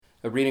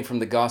A reading from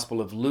the Gospel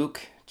of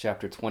Luke,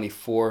 chapter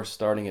 24,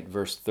 starting at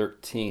verse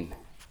 13.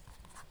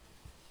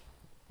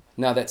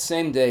 Now that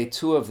same day,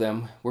 two of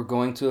them were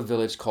going to a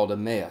village called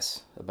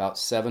Emmaus, about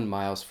 7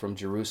 miles from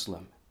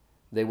Jerusalem.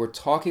 They were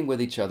talking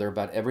with each other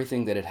about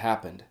everything that had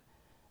happened.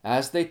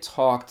 As they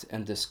talked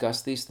and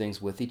discussed these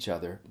things with each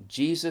other,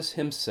 Jesus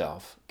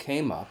himself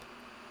came up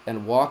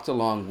and walked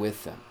along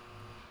with them,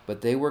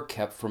 but they were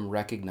kept from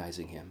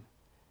recognizing him.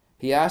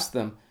 He asked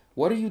them,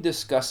 "What are you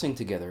discussing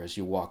together as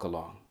you walk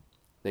along?"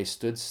 They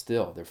stood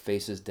still, their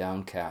faces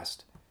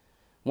downcast.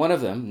 One of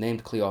them,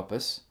 named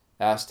Cleopas,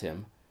 asked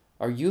him,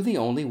 "Are you the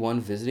only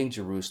one visiting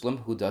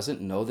Jerusalem who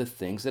doesn't know the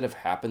things that have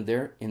happened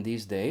there in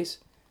these days?"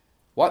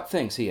 "What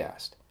things?" he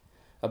asked.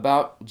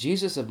 "About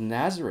Jesus of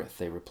Nazareth,"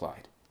 they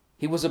replied.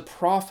 "He was a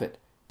prophet,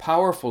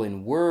 powerful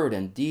in word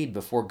and deed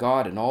before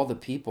God and all the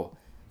people.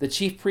 The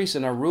chief priests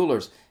and our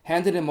rulers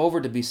handed him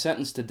over to be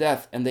sentenced to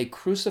death, and they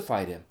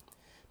crucified him.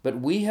 But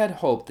we had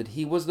hoped that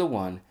he was the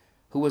one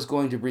who was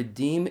going to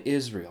redeem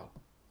Israel.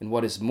 And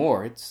what is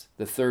more, it's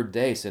the third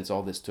day since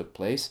all this took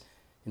place.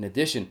 In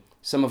addition,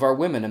 some of our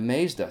women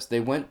amazed us. They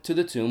went to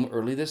the tomb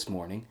early this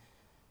morning,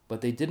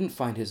 but they didn't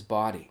find his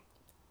body.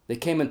 They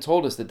came and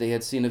told us that they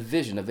had seen a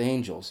vision of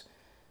angels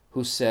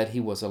who said he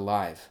was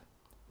alive.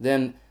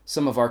 Then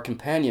some of our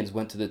companions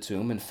went to the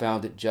tomb and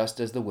found it just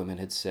as the women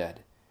had said,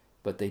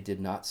 but they did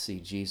not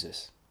see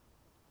Jesus."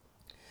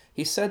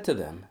 He said to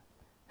them,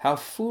 "How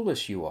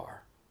foolish you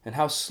are, and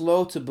how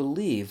slow to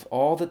believe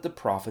all that the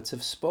prophets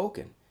have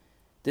spoken.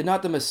 Did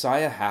not the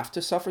Messiah have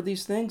to suffer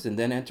these things and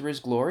then enter his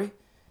glory?"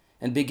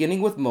 And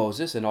beginning with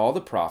Moses and all the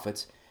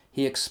prophets,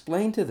 he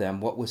explained to them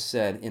what was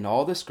said in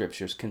all the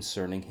scriptures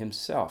concerning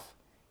himself.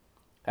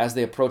 As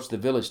they approached the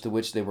village to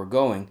which they were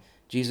going,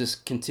 Jesus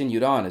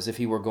continued on as if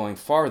he were going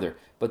farther,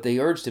 but they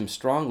urged him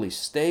strongly,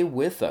 "Stay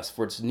with us,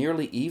 for it's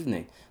nearly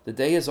evening. The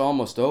day is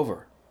almost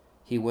over."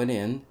 He went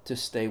in to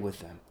stay with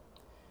them.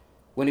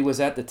 When he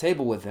was at the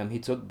table with them, he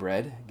took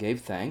bread,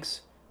 gave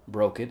thanks,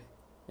 broke it,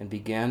 and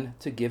began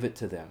to give it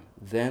to them.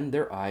 Then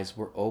their eyes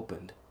were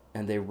opened,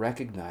 and they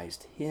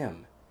recognized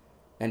him,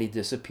 and he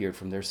disappeared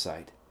from their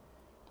sight.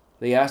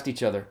 They asked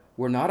each other,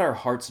 "Were not our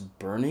hearts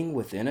burning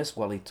within us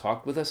while he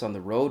talked with us on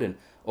the road and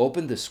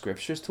opened the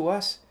scriptures to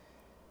us?"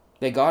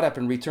 They got up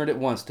and returned at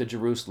once to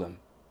Jerusalem.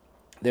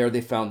 There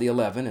they found the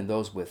 11 and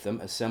those with them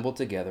assembled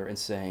together and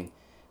saying,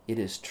 "It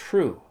is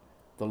true,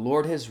 the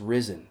Lord has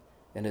risen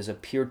and has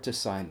appeared to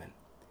Simon."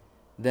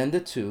 Then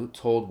the two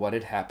told what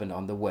had happened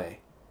on the way,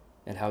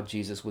 and how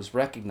Jesus was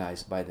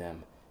recognized by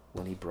them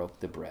when he broke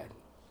the bread.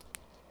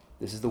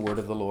 This is the word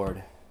of the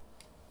Lord.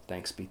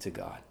 Thanks be to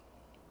God.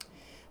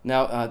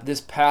 Now, this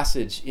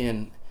passage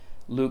in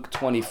Luke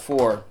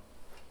 24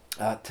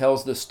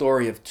 tells the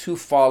story of two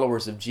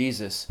followers of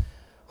Jesus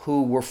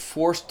who were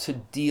forced to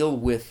deal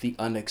with the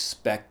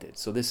unexpected.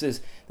 So this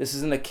is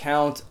an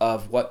account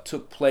of what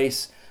took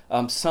place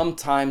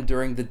sometime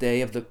during the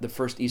day of the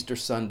first Easter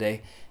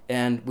Sunday.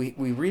 And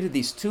we read of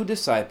these two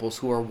disciples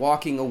who are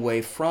walking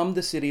away from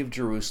the city of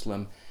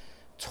Jerusalem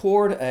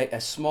toward a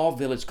small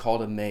village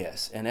called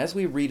Emmaus. And as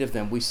we read of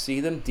them, we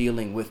see them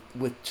dealing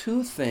with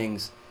two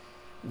things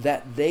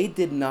that they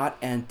did not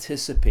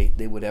anticipate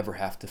they would ever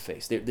have to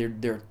face.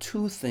 There are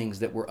two things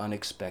that were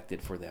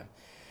unexpected for them.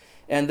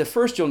 And the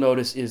first you'll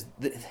notice is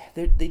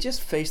they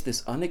just face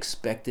this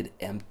unexpected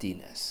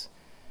emptiness.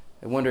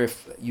 I wonder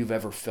if you've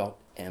ever felt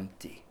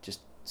empty,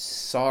 just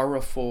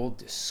sorrowful,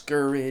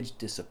 discouraged,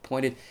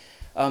 disappointed.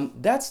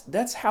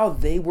 That's how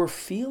they were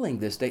feeling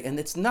this day, and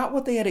it's not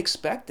what they had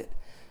expected.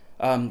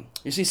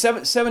 You see,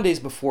 seven days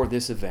before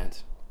this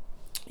event,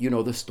 you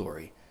know the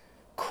story.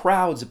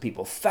 Crowds of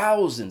people,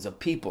 thousands of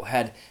people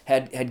had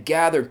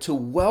gathered to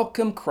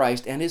welcome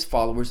Christ and his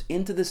followers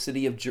into the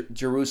city of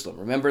Jerusalem.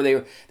 Remember,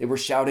 they were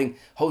shouting,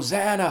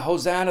 "Hosanna,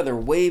 Hosanna." They're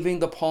waving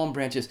the palm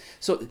branches.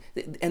 So,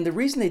 and the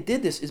reason they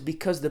did this is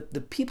because the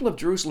people of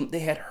Jerusalem, they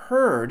had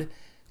heard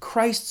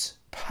Christ's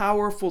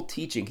powerful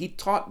teaching. He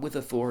taught with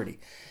authority.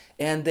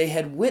 And they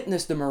had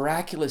witnessed the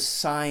miraculous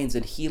signs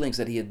and healings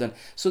that he had done.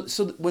 So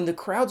when the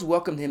crowds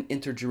welcomed him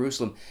into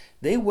Jerusalem,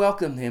 they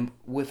welcomed him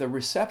with a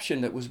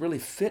reception that was really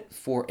fit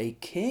for a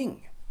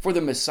king, for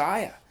the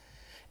Messiah.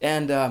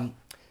 And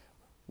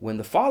when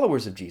the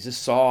followers of Jesus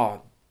saw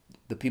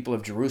the people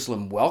of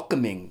Jerusalem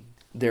welcoming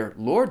their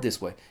Lord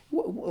this way,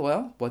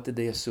 well, what did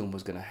they assume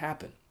was going to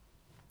happen?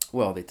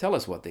 Well, they tell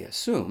us what they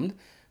assumed.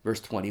 Verse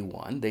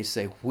 21, they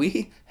say,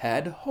 "We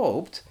had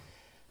hoped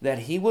that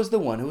he was the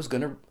one who was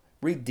going to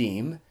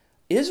redeem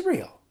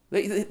Israel."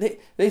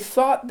 They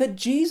thought that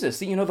Jesus,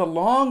 the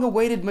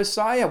long-awaited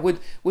Messiah,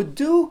 would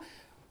do,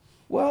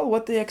 well,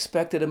 what they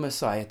expected a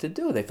Messiah to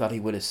do. They thought he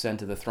would ascend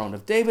to the throne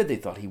of David. They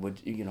thought he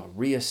would,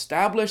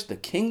 reestablish the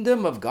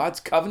kingdom of God's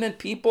covenant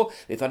people.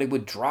 They thought he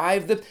would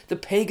drive the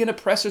pagan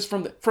oppressors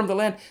from the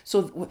land.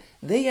 So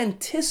they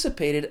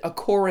anticipated a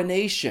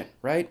coronation,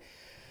 right?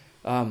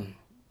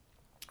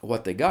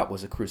 What they got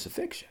was a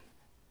crucifixion.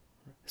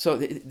 So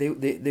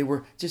they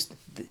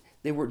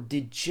were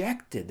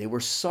dejected. They were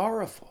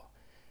sorrowful.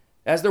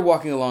 As they're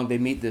walking along, they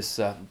meet this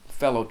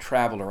fellow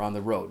traveler on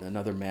the road,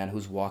 another man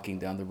who's walking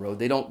down the road.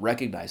 They don't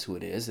recognize who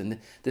it is, and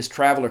this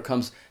traveler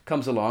comes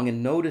along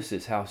and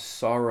notices how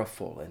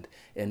sorrowful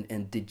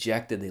and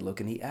dejected they look,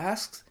 and he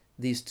asks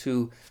these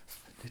two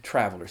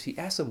travelers, he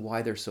asks them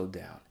why they're so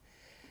down.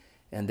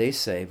 And they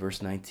say,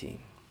 verse 19,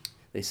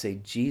 they say,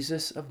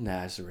 Jesus of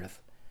Nazareth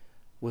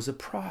was a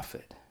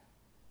prophet,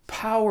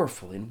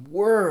 powerful in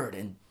word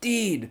and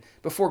deed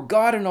before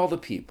God and all the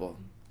people.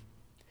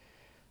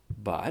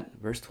 But,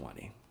 verse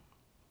 20,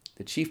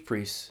 the chief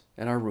priests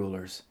and our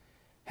rulers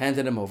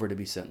handed him over to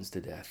be sentenced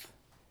to death,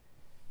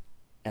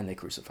 and they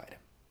crucified him.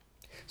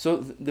 So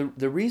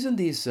the reason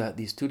these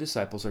two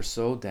disciples are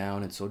so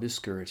down and so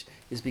discouraged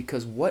is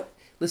because what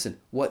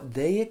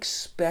they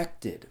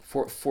expected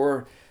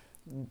for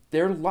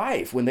their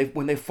life when they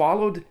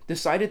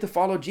decided to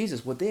follow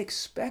Jesus, what they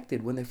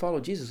expected when they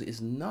followed Jesus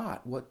is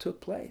not what took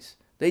place.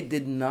 They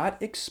did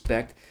not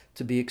expect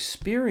to be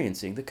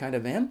experiencing the kind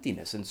of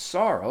emptiness and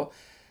sorrow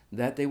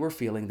that they were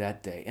feeling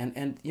that day.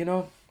 And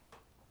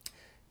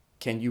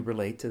can you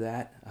relate to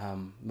that?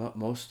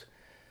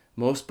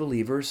 Most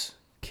believers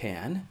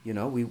can.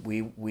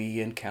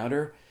 We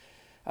encounter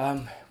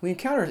kind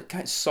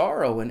of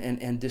sorrow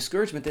and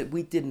discouragement that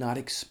we did not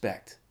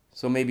expect.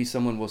 So maybe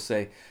someone will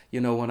say,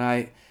 when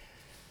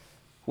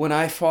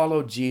I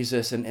followed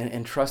Jesus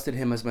and trusted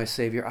him as my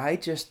Savior, I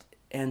just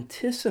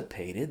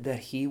anticipated that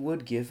he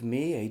would give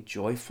me a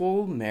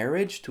joyful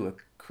marriage to a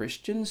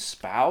Christian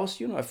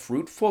spouse, a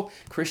fruitful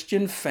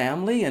Christian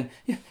family. And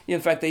in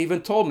fact, they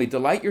even told me,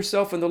 delight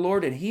yourself in the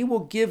Lord and he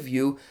will give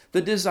you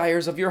the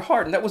desires of your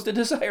heart. And that was the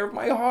desire of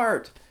my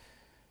heart.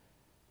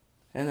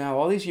 And now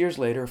all these years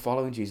later,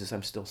 following Jesus,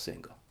 I'm still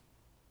single.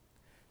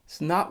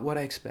 It's not what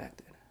I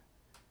expected.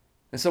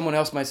 And someone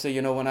else might say,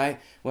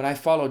 when I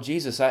followed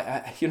Jesus,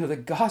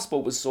 the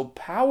gospel was so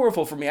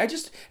powerful for me. I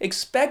just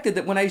expected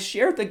that when I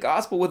shared the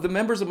gospel with the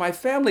members of my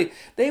family,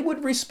 they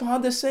would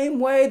respond the same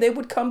way. They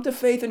would come to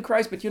faith in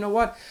Christ. But you know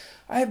what?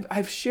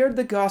 I've shared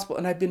the gospel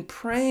and I've been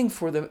praying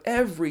for them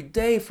every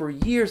day for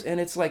years, and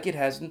it's like it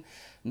has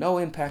no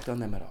impact on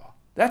them at all.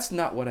 That's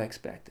not what I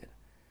expected.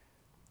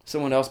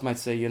 Someone else might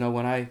say,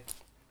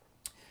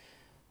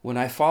 when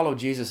I followed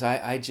Jesus,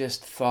 I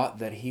just thought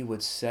that he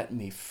would set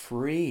me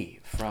free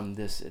from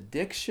this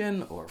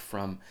addiction or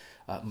from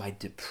my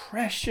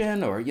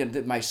depression or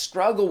my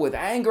struggle with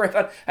anger.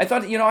 I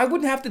thought I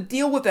wouldn't have to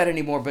deal with that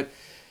anymore. But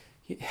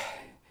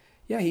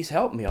yeah, he's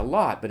helped me a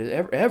lot. But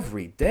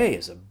every day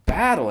is a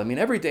battle. I mean,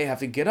 every day I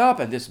have to get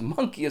up and this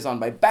monkey is on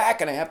my back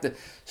and I have to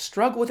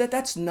struggle with it.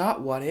 That's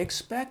not what I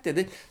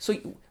expected. So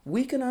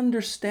we can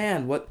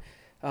understand what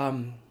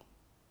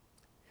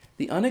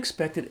the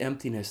unexpected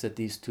emptiness that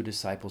these two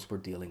disciples were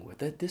dealing with.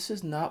 That this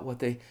is not what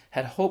they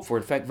had hoped for.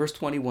 In fact, verse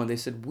 21, they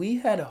said, we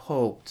had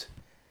hoped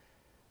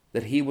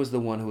that he was the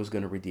one who was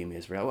going to redeem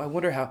Israel. I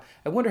wonder how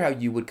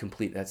you would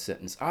complete that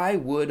sentence. I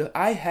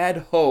had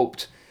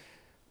hoped,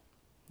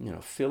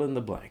 fill in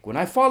the blank. When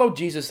I followed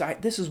Jesus,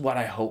 this is what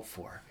I hoped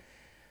for.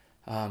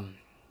 But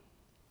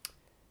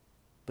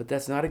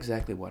that's not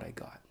exactly what I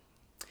got.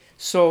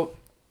 So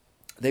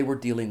they were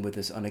dealing with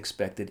this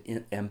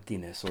unexpected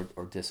emptiness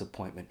or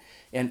disappointment.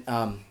 And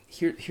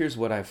here's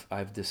what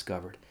I've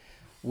discovered.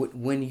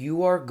 When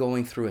you are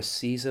going through a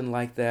season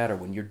like that, or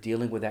when you're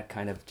dealing with that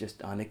kind of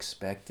just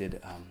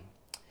unexpected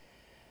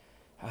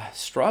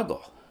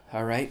struggle,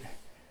 all right,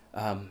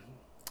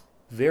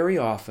 very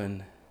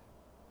often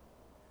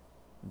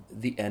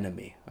the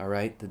enemy, all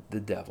right, the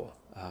devil.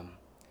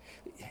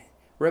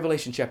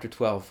 Revelation chapter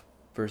 12,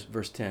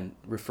 verse 10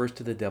 refers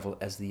to the devil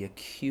as the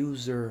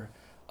accuser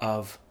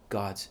of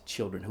God's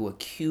children, who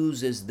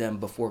accuses them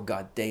before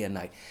God day and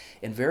night.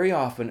 And very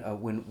often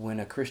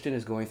when a Christian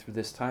is going through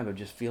this time of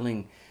just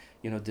feeling,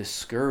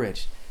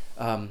 discouraged,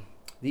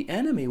 the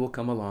enemy will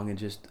come along and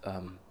just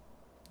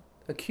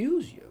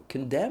accuse you,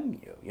 condemn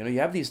you. You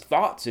have these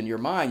thoughts in your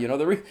mind.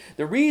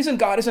 The reason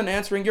God isn't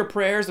answering your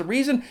prayers, the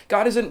reason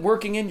God isn't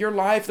working in your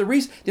life, the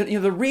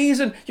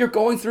reason you're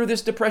going through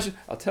this depression.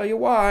 I'll tell you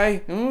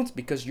why. It's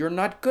because you're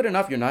not good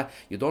enough.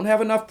 You don't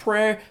have enough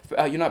prayer.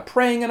 You're not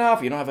praying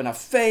enough. You don't have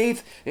enough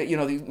faith.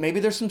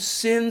 Maybe there's some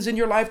sins in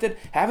your life that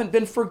haven't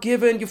been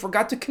forgiven. You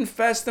forgot to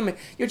confess them.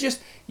 You're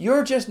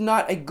just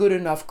not a good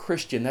enough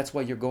Christian. That's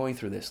why you're going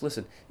through this.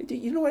 Listen,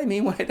 you know what I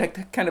mean when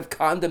that kind of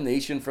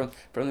condemnation from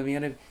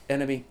the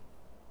enemy.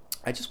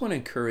 I just want to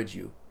encourage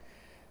you,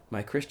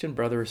 my Christian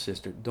brother or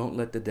sister, don't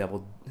let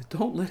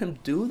him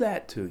do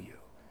that to you.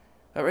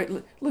 All right,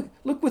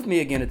 look with me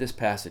again at this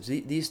passage.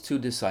 These two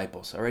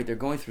disciples, all right, they're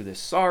going through this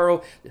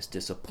sorrow, this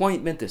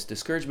disappointment, this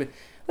discouragement.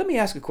 Let me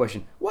ask a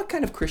question. What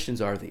kind of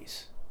Christians are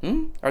these?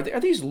 Are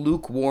these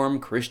lukewarm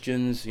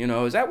Christians?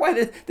 Is that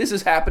why this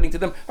is happening to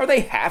them? Are they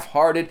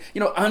half-hearted,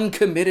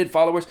 uncommitted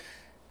followers?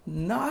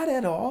 Not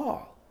at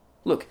all.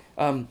 Look,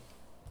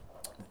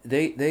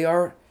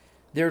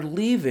 they're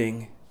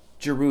leaving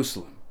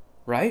Jerusalem,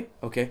 right?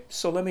 Okay,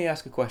 so let me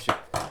ask a question.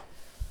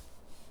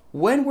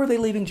 When were they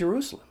leaving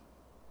Jerusalem?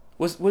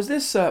 Was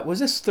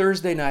this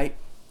Thursday night?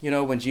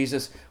 When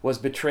Jesus was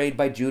betrayed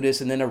by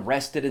Judas and then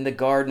arrested in the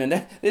garden,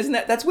 and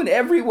that's when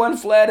everyone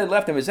fled and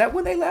left him. Is that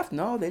when they left?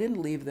 No, they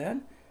didn't leave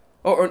then.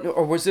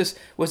 Or was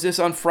this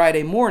on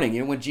Friday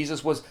morning, when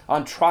Jesus was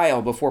on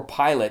trial before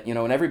Pilate,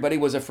 and everybody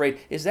was afraid?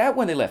 Is that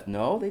when they left?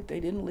 No, they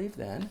didn't leave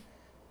then.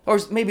 Or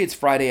maybe it's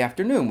Friday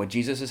afternoon when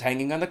Jesus is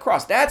hanging on the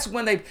cross. That's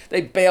when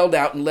they bailed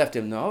out and left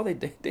him. No, they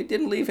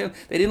didn't leave him.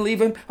 They didn't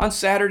leave him on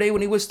Saturday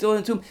when he was still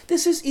in the tomb.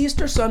 This is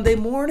Easter Sunday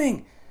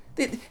morning.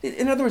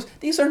 In other words,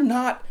 these are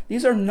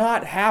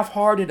not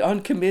half-hearted,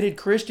 uncommitted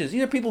Christians.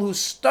 These are people who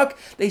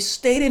they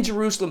stayed in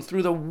Jerusalem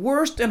through the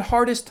worst and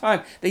hardest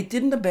time. They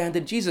didn't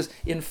abandon Jesus.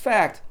 In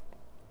fact,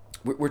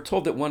 we're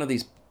told that one of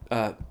these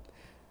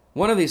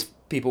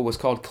people was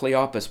called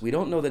Cleopas. We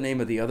don't know the name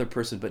of the other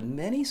person, but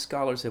many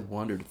scholars have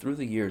wondered through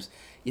the years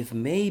if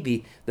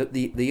maybe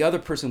the other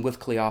person with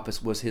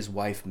Cleopas was his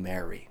wife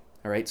Mary.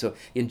 All right, so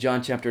in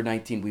John chapter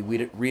 19, we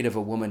read of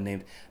a woman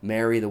named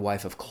Mary, the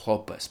wife of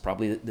Clopas,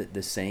 probably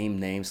the same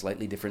name,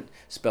 slightly different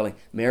spelling.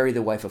 Mary,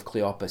 the wife of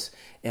Cleopas.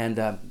 And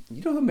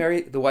you know who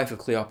Mary, the wife of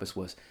Cleopas,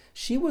 was?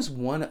 She was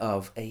one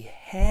of a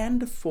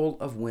handful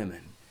of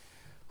women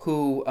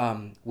who,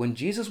 when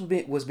Jesus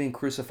was being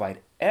crucified,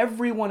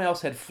 everyone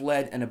else had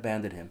fled and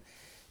abandoned him,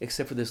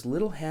 except for this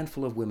little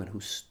handful of women who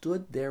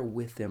stood there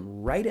with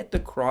him right at the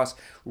cross,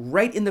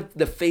 right in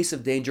the face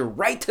of danger,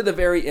 right to the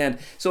very end.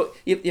 So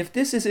if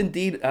this is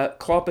indeed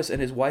Clopas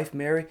and his wife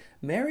Mary,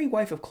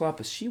 wife of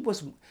Clopas, she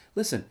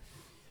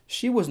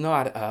was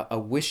not a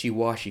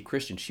wishy-washy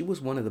Christian. She was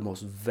one of the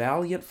most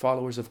valiant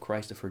followers of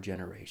Christ of her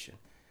generation.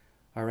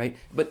 All right?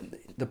 But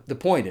the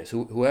point is,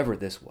 whoever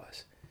this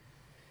was,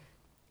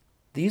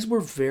 these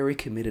were very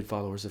committed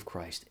followers of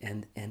Christ.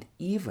 And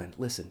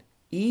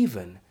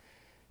even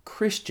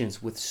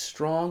Christians with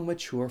strong,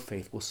 mature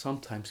faith will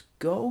sometimes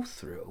go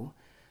through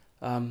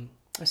a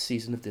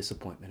season of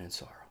disappointment and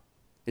sorrow.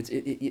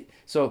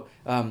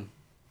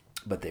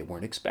 But they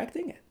weren't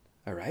expecting it.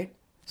 All right.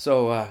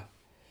 So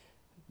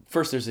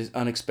first, there's this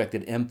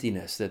unexpected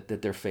emptiness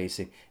that they're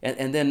facing,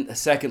 and then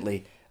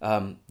secondly,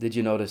 did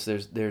you notice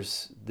there's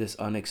this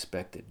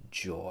unexpected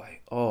joy?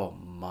 Oh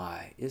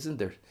my! Isn't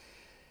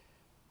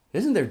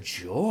there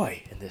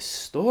joy in this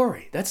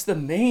story? That's the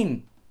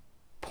main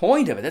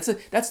point of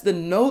it. That's the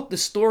note the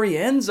story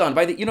ends on.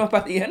 By the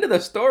end of the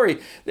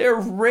story, they're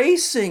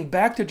racing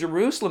back to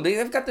Jerusalem.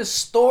 They've got this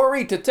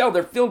story to tell.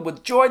 They're filled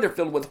with joy. They're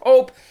filled with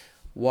hope.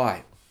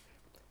 Why?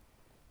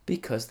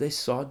 Because they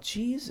saw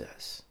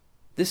Jesus.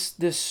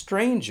 This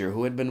stranger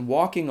who had been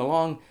walking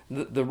along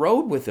the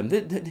road with them.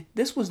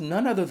 This was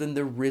none other than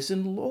the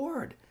risen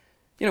Lord.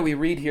 We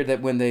read here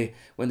that when they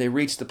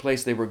reached the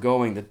place they were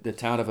going, the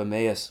town of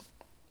Emmaus,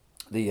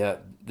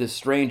 the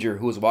stranger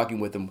who was walking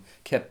with them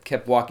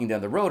kept walking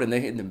down the road, and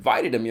they had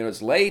invited him.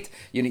 It's late.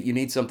 You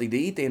need something to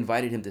eat. They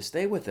invited him to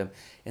stay with them.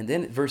 And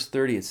then verse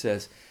 30 it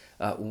says,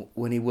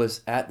 when he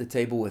was at the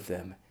table with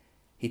them,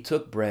 he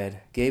took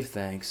bread, gave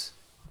thanks,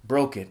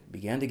 broke it,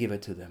 began to give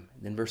it to them.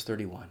 And then verse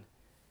 31,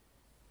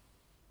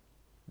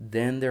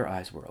 then their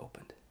eyes were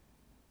opened,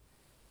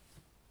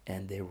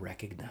 and they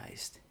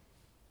recognized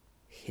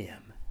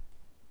him.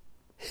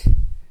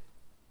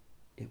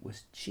 It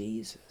was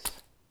Jesus.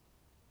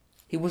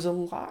 He was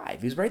alive.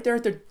 He was right there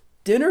at their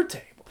dinner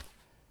table.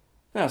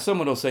 Now,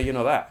 someone will say,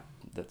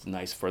 that's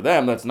nice for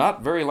them. That's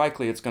not very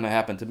likely it's going to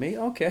happen to me.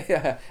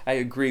 Okay, I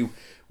agree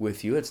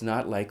with you. It's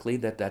not likely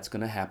that that's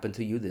going to happen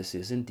to you. This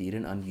is indeed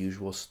an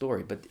unusual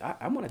story. But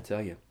I want to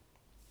tell you,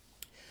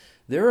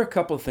 there are a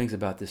couple of things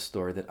about this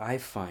story that I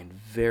find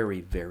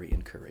very, very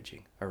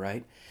encouraging. All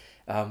right?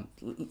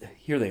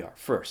 Here they are.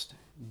 First,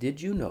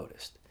 did you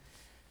notice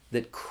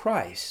that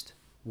Christ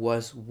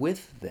was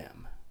with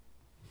them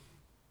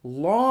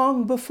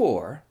long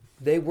before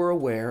they were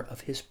aware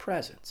of his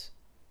presence?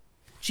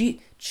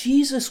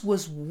 Jesus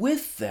was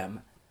with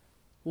them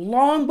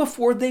long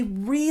before they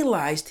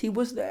realized he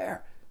was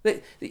there.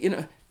 They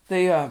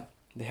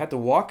had to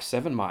walk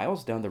 7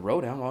 miles down the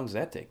road. How long does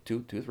that take?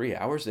 3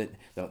 hours.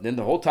 Then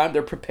the whole time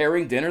they're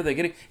preparing dinner,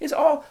 it's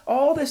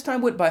all this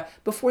time went by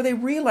before they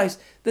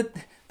realized that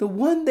the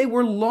one they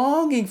were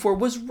longing for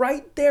was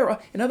right there.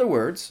 In other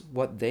words,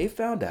 what they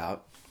found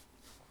out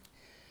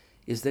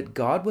is that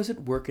God was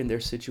at work in their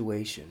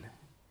situation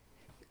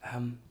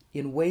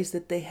in ways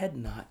that they had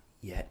not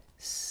yet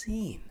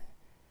seen.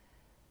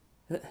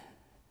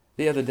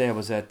 The other day I'm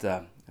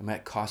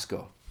at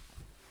Costco,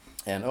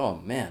 and oh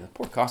man, the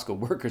poor Costco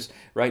workers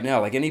right now,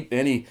 like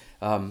any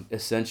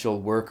essential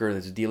worker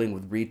that's dealing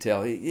with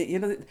retail,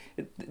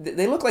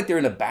 they look like they're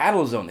in a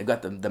battle zone. They've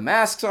got the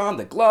masks on,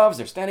 the gloves.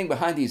 They're standing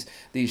behind these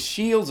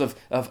shields of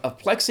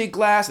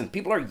plexiglass, and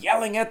people are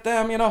yelling at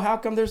them. How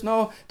come there's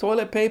no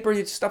toilet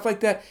paper? Stuff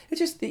like that. It's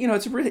just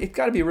it's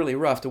got to be really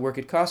rough to work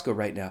at Costco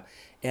right now.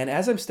 And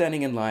as I'm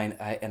standing in line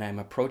and I'm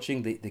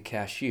approaching the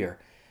cashier,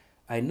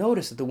 I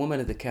notice that the woman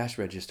at the cash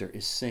register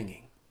is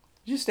singing.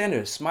 She's just standing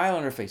there, a smile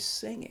on her face,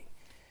 singing.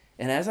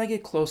 And as I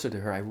get closer to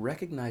her, I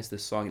recognize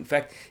this song. In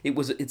fact,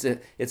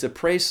 it's a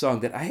praise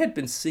song that I had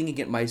been singing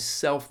it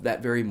myself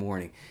that very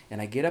morning.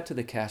 And I get up to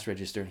the cash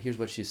register, and here's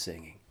what she's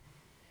singing.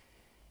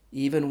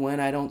 Even when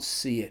I don't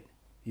see it,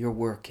 you're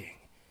working.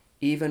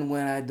 Even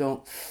when I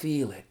don't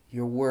feel it,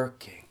 you're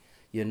working.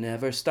 You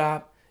never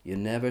stop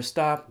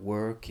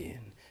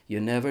working. You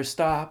never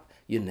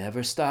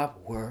stop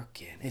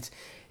working.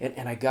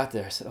 And I got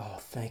there, I said, oh,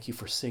 thank you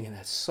for singing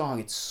that song.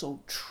 It's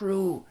so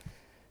true.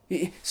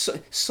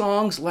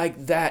 Songs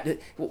like that,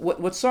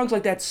 what songs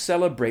like that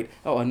celebrate?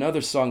 Oh,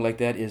 another song like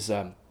that is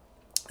that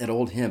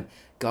old hymn,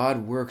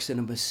 God works in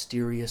a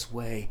mysterious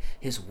way,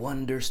 his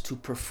wonders to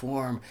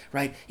perform,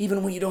 right?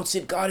 Even when you don't see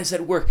it, God is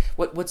at work.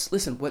 What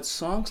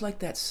songs like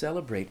that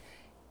celebrate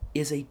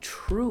is a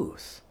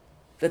truth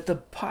that the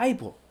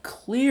Bible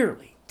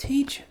clearly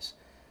teaches.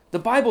 The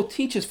Bible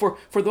teaches for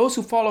those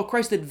who follow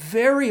Christ that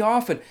very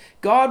often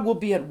God will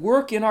be at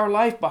work in our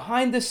life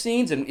behind the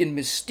scenes and in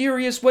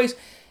mysterious ways,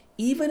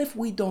 even if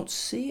we don't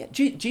see it.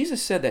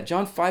 Jesus said that,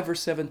 John 5,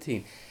 verse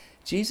 17.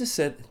 Jesus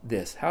said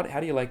this. How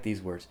do you like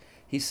these words?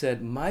 He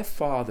said, my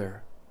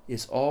Father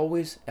is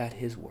always at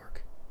his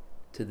work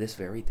to this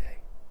very day,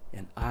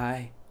 and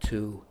I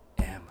too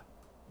am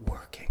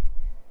working.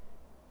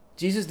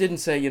 Jesus didn't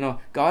say,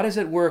 God is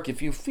at work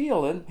if you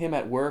feel him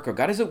at work, or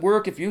God is at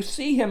work if you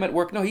see him at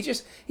work. No, he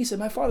said,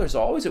 my Father is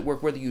always at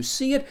work, whether you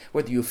see it,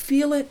 whether you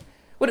feel it.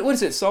 What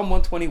is it? Psalm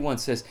 121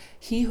 says,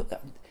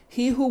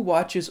 He who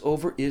watches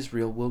over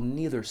Israel will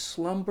neither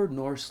slumber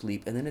nor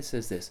sleep. And then it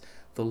says this,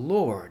 the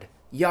Lord,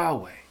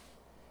 Yahweh,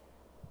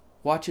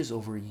 watches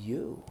over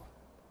you.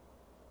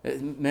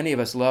 Many of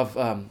us love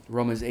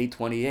Romans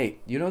 8:28.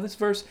 You know this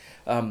verse?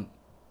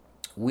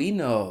 We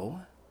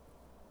know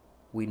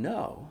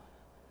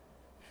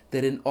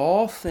that in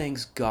all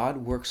things God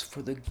works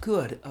for the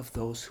good of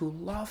those who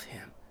love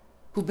him,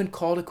 who've been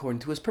called according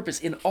to his purpose.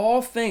 In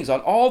all things,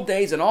 on all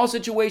days, in all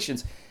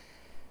situations,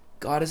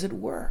 God is at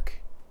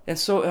work. And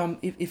so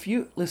if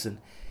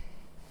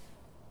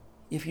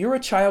you're a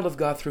child of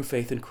God through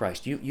faith in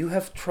Christ, you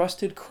have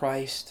trusted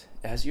Christ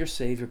as your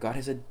Savior. God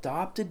has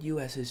adopted you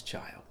as his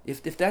child.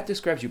 If that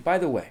describes you, by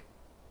the way,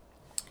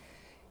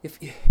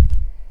 if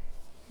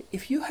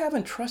you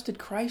haven't trusted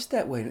Christ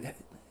that way,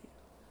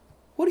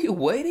 what are you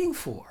waiting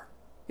for?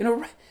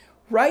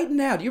 Right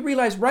now, do you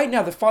realize right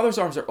now the Father's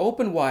arms are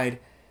open wide,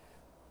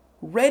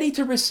 ready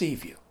to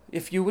receive you?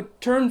 If you would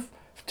turn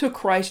to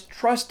Christ,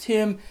 trust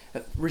him,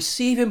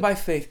 receive him by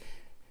faith,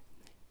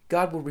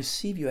 God will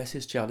receive you as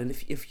his child. And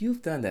if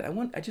you've done that,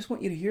 I just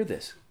want you to hear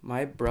this,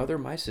 my brother,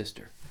 my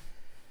sister.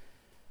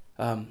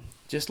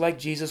 Just like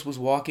Jesus was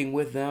walking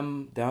with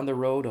them down the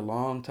road a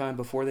long time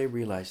before they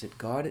realized it,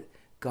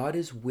 God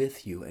is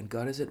with you, and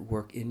God is at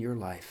work in your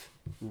life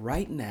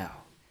right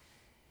now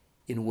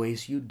in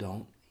ways you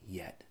don't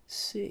yet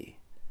see.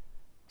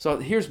 So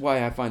here's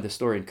why I find the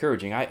story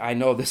encouraging. I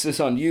know this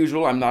is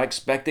unusual. I'm not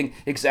expecting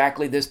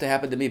exactly this to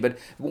happen to me, but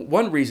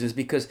one reason is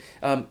because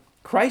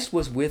Christ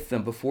was with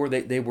them before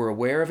they were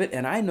aware of it,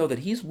 and I know that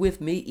he's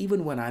with me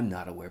even when I'm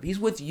not aware of it. He's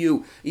with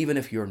you even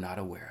if you're not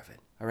aware of it.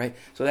 All right?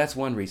 So that's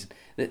one reason.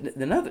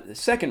 The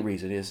second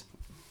reason is,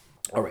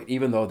 all right,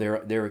 even though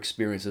their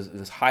experience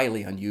is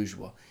highly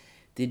unusual,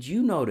 did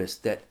you notice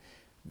that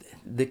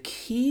the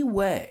key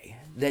way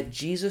that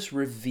Jesus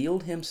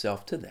revealed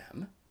himself to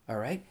them, all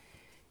right,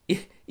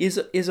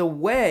 is a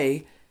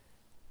way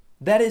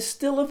that is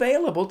still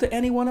available to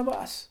any one of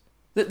us.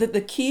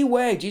 The key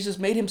way Jesus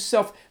made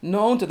himself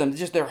known to them,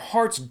 just their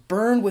hearts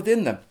burn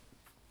within them,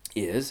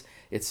 is,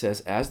 it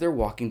says, as they're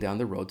walking down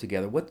the road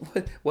together,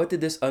 what did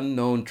this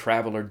unknown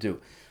traveler do?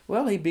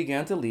 Well, he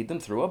began to lead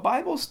them through a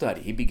Bible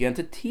study. He began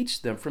to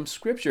teach them from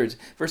scriptures.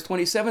 Verse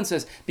 27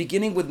 says,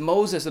 beginning with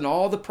Moses and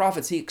all the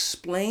prophets, he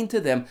explained to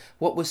them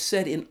what was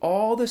said in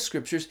all the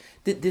scriptures,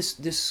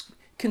 this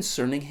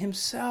concerning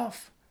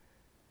himself.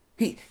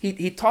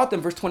 He taught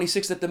them, verse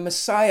 26, that the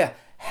Messiah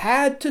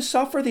had to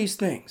suffer these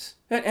things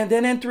and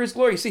then enter his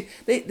glory. See,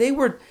 they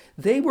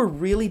were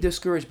really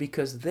discouraged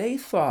because they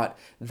thought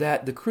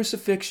that the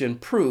crucifixion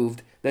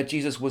proved that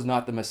Jesus was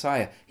not the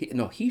Messiah.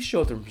 He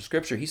showed them from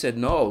Scripture. He said,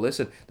 no,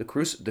 listen, the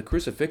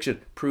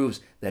crucifixion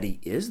proves that he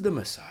is the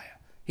Messiah.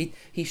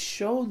 He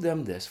showed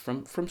them this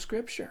from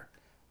Scripture,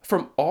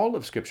 from all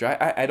of Scripture.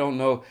 I don't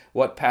know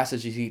what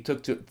passages he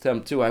took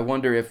them to. I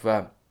wonder if,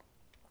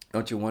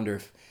 don't you wonder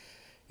if,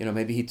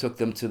 maybe he took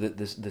them to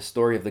the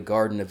story of the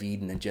Garden of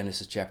Eden in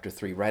Genesis chapter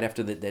 3, right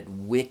after that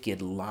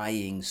wicked,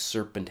 lying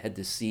serpent had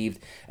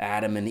deceived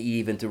Adam and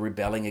Eve into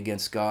rebelling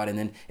against God. And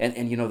then,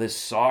 this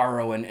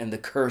sorrow and the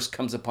curse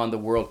comes upon the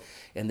world.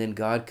 And then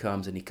God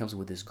comes, and he comes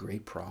with this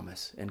great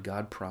promise. And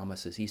God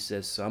promises, he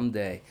says,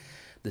 someday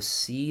the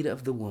seed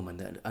of the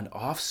woman, an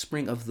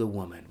offspring of the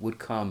woman would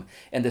come,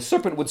 and the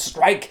serpent would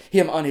strike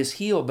him on his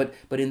heel,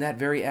 but in that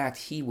very act,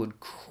 he would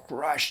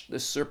crush the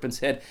serpent's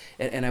head.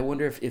 And I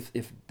wonder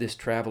if this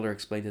traveler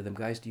explained to them,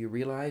 guys, do you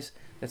realize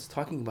that's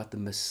talking about the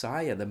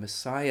Messiah? The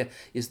Messiah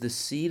is the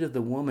seed of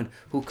the woman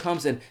who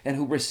comes and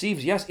who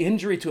receives, yes,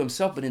 injury to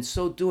himself, but in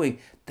so doing,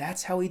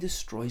 that's how he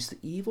destroys the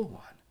evil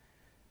one.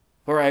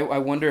 Or I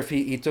wonder if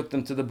he took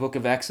them to the book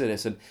of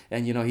Exodus and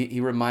he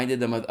reminded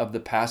them of the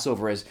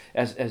Passover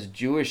as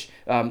Jewish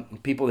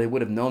people. They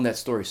would have known that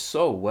story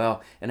so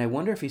well. And I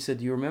wonder if he said,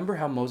 do you remember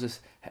how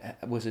Moses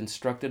was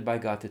instructed by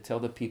God to tell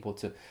the people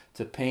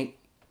to paint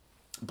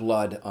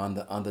blood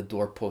on the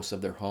doorposts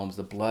of their homes,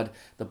 the blood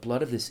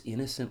of this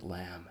innocent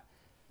lamb,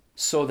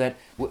 so that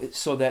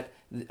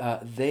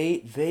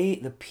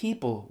the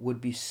people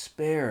would be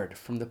spared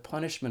from the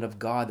punishment of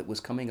God that was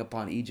coming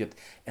upon Egypt,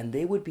 and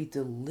they would be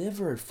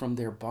delivered from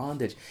their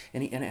bondage.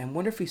 And I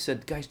wonder if he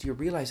said, guys, do you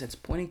realize that's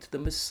pointing to the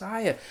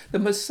Messiah? The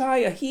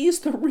Messiah,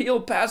 he's the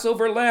real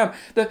Passover lamb,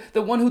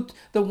 the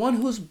one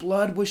whose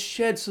blood was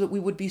shed so that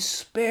we would be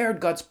spared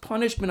God's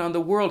punishment on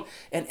the world,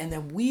 and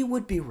that we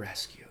would be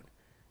rescued.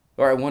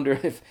 Or I wonder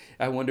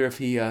if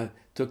he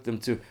took them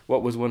to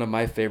what was one of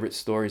my favorite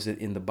stories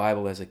in the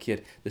Bible as a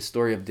kid, the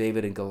story of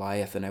David and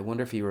Goliath. And I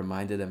wonder if he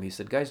reminded them. He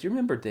said, "Guys, do you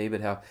remember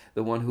David? How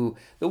the one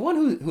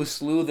who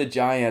slew the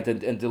giant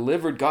and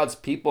delivered God's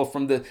people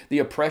from the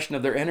oppression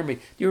of their enemy?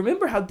 Do you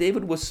remember how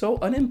David was so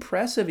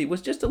unimpressive? He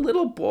was just a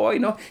little boy.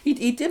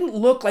 He didn't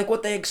look like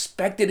what they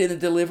expected in a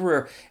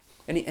deliverer.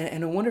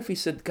 And I wonder if he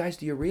said, guys,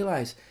 do you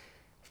realize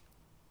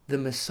the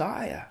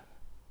Messiah,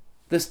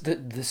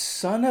 the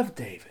son of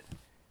David,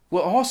 will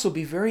also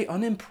be very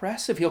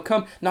unimpressive. He'll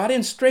come not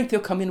in strength,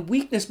 he'll come in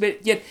weakness,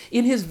 but yet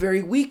in his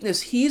very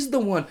weakness, he's the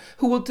one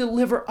who will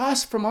deliver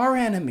us from our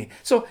enemy."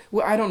 So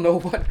I don't know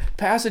what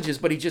passages,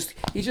 but he just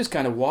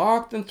kind of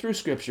walked them through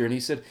Scripture, and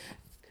he said,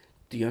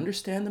 do you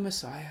understand the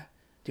Messiah?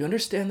 Do you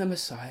understand the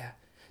Messiah?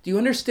 Do you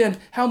understand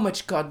how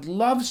much God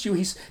loves you?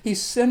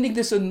 He's sending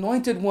this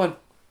anointed one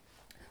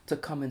to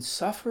come and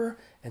suffer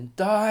and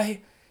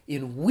die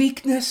in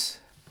weakness,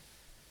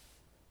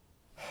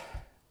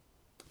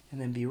 and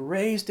then be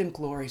raised in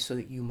glory so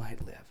that you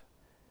might live.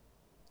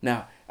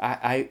 Now,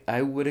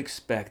 I would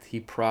expect he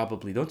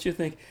probably, don't you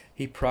think,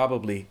 he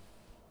probably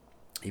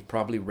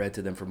read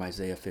to them from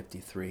Isaiah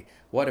 53.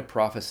 What a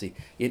prophecy.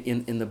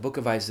 In the book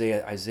of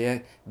Isaiah,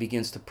 Isaiah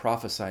begins to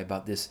prophesy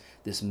about this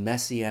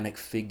messianic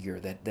figure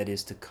that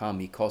is to come.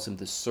 He calls him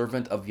the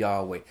servant of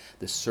Yahweh,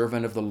 the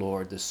servant of the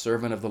Lord, the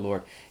servant of the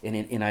Lord. And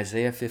in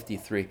Isaiah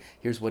 53,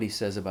 here's what he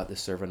says about the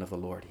servant of the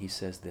Lord. He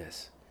says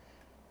this: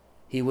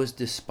 "He was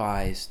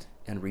despised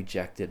and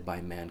rejected by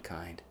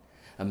mankind,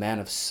 a man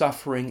of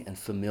suffering and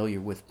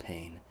familiar with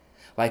pain.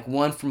 Like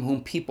one from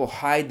whom people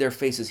hide their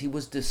faces, he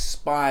was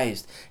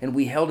despised, and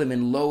we held him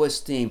in low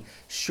esteem.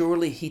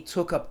 Surely he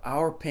took up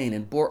our pain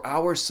and bore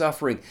our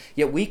suffering,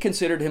 yet we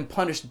considered him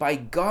punished by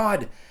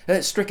God,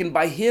 stricken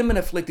by him and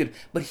afflicted.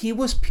 But he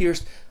was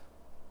pierced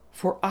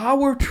for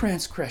our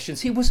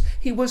transgressions. He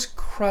was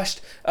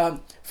crushed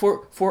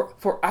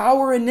for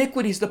our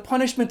iniquities. The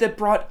punishment that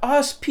brought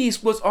us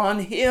peace was on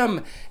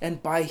him,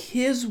 and by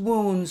his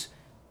wounds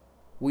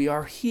we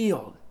are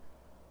healed.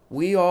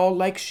 We all,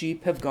 like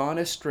sheep, have gone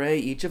astray.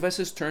 Each of us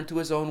has turned to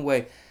his own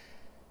way,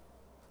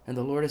 and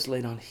the Lord has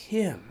laid on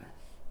him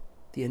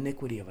the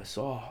iniquity of us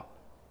all."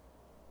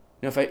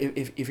 Now,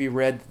 if he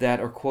read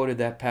that or quoted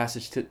that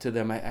passage to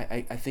them,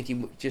 I think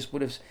he just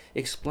would have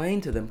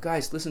explained to them,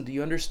 guys, listen, do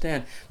you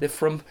understand that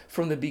from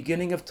the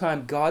beginning of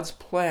time, God's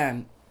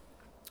plan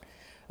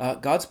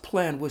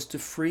was to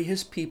free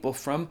his people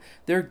from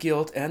their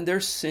guilt and their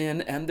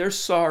sin and their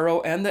sorrow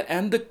and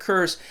the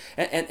curse,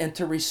 and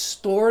to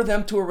restore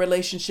them to a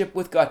relationship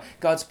with God.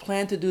 God's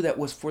plan to do that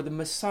was for the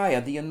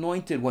Messiah, the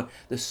anointed one,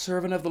 the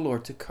servant of the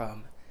Lord, to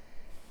come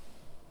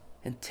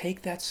and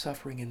take that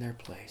suffering in their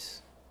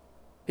place.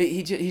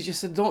 He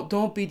just said,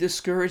 don't be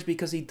discouraged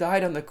because he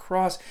died on the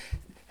cross.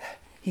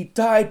 He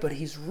died, but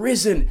he's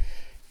risen.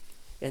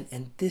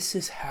 And this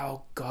is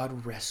how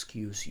God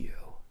rescues you.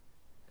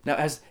 Now,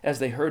 as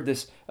they heard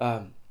this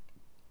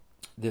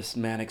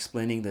man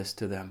explaining this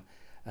to them,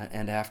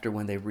 and after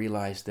when they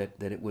realized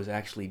that it was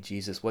actually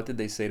Jesus, what did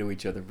they say to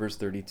each other? Verse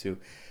 32.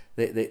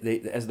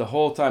 They as the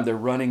whole time they're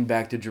running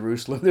back to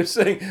Jerusalem, they're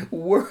saying,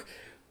 weren't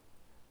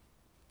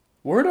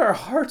our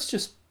hearts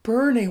just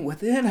burning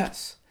within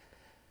us?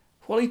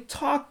 Well, he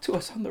talked to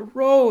us on the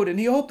road, and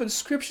he opened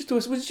Scripture to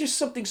us. It was just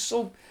something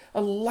so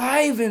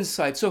alive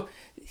inside. So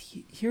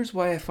here's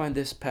why I find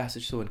this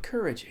passage so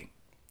encouraging.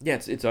 Yeah,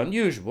 it's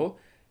unusual.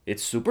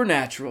 It's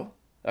supernatural,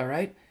 all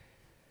right?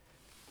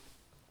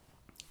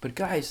 But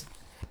guys,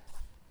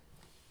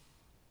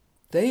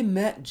 they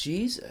met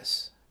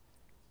Jesus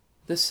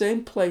the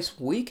same place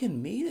we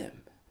can meet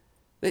him.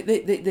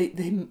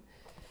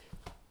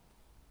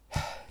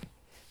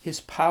 His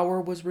power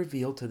was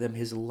revealed to them.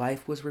 His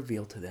life was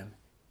revealed to them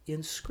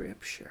in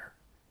Scripture,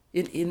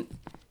 in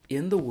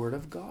the Word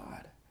of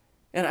God.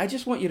 And I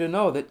just want you to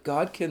know that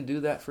God can do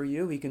that for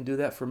you. He can do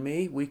that for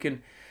me. We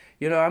can,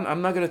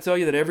 I'm not going to tell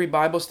you that every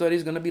Bible study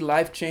is going to be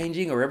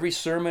life-changing, or every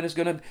sermon is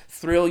going to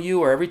thrill you,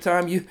 or every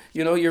time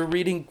you're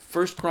reading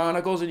First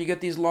Chronicles and you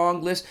get these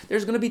long lists.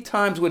 There's going to be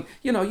times when,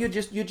 you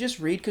just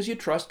read because you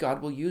trust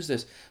God will use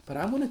this. But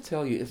I want to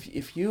tell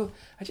you,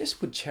 I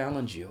just would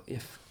challenge you,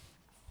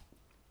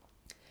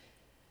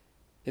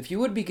 if you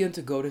would begin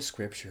to go to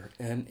Scripture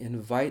and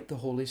invite the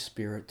Holy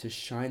Spirit to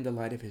shine the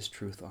light of his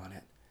truth on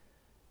it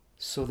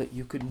so that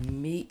you could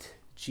meet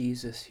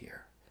Jesus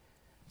here,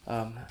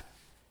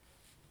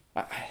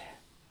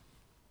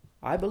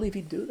 I believe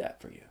he'd do that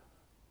for you.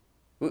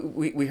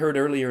 We heard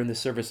earlier in the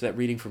service that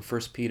reading from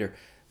 1 Peter.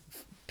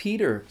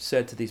 Peter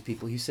said to these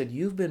people, he said,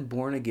 you've been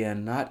born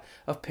again, not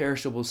of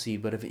perishable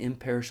seed, but of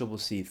imperishable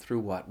seed. Through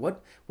what?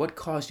 What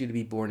caused you to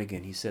be born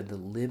again? He said, the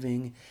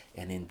living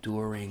and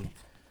enduring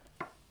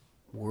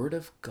Word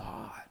of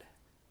God.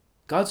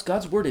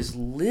 God's word is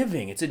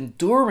living. It's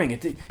enduring.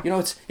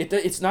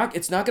 It's not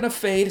going to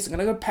fade. It's not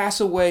going to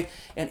pass away,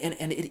 and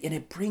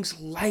it brings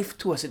life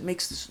to us. It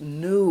makes us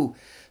new.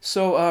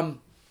 So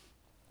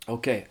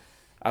okay,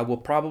 I will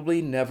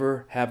probably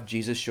never have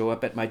Jesus show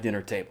up at my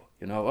dinner table.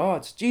 Oh,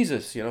 it's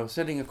Jesus,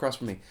 sitting across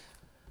from me.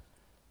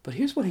 But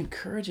here's what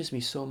encourages me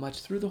so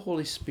much through the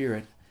Holy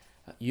Spirit.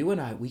 You and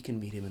I, we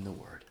can meet him in the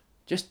Word,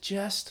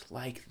 just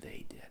like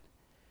they did.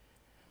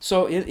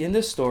 So in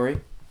this story,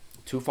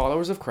 two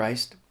followers of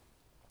Christ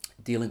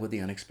dealing with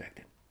the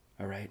unexpected,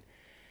 all right?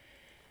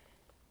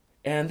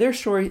 And their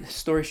story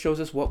shows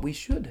us what we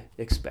should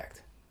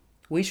expect.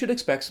 We should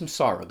expect some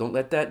sorrow. Don't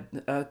let that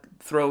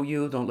throw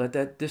you. Don't let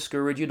that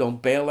discourage you.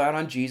 Don't bail out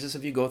on Jesus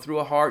if you go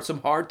through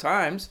some hard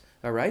times,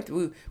 all right?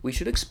 We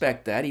should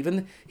expect that.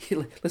 Even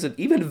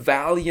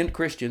valiant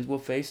Christians will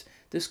face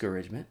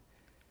discouragement.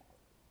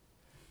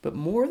 But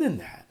more than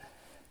that,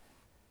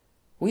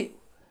 we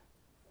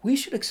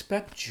should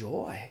expect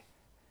joy.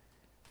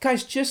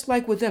 Guys, just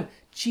like with them,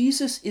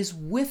 Jesus is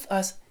with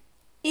us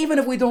even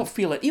if we don't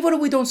feel it, even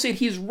if we don't see it.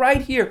 He's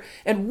right here,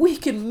 and we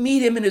can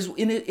meet him in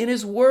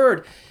his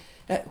word.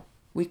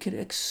 We can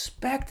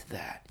expect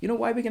that. You know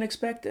why we can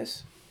expect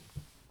this?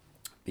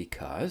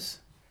 Because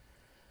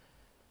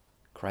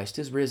Christ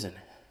is risen.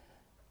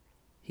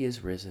 He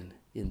is risen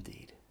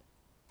indeed.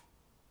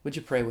 Would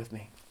you pray with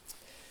me?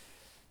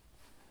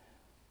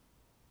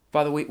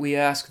 Father, we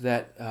ask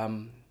that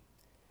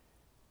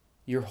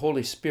your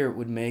Holy Spirit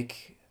would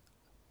make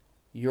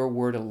your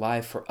word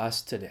alive for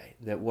us today,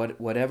 that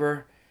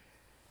whatever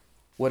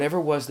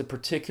was the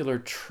particular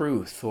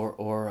truth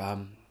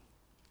or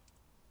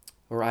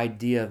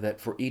idea that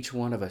for each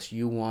one of us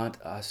you want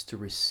us to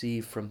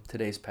receive from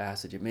today's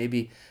passage. It may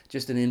be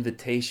just an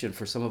invitation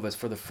for some of us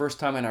for the first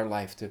time in our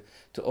life to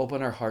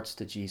open our hearts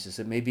to Jesus.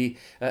 It may be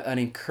an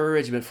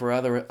encouragement for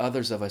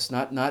others of us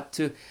not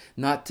to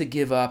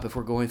give up if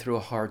we're going through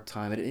a hard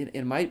time.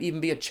 It might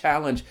even be a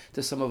challenge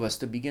to some of us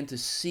to begin to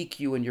seek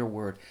you in your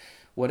word.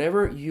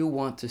 Whatever you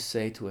want to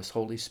say to us,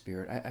 Holy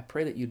Spirit, I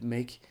pray that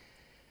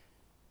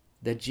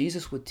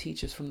Jesus would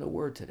teach us from the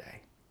Word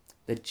today.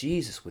 That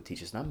Jesus would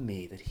teach us, not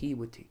me, that he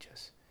would teach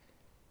us.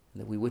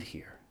 And that we would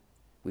hear,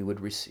 we would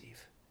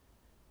receive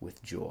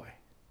with joy.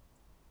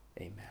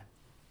 Amen.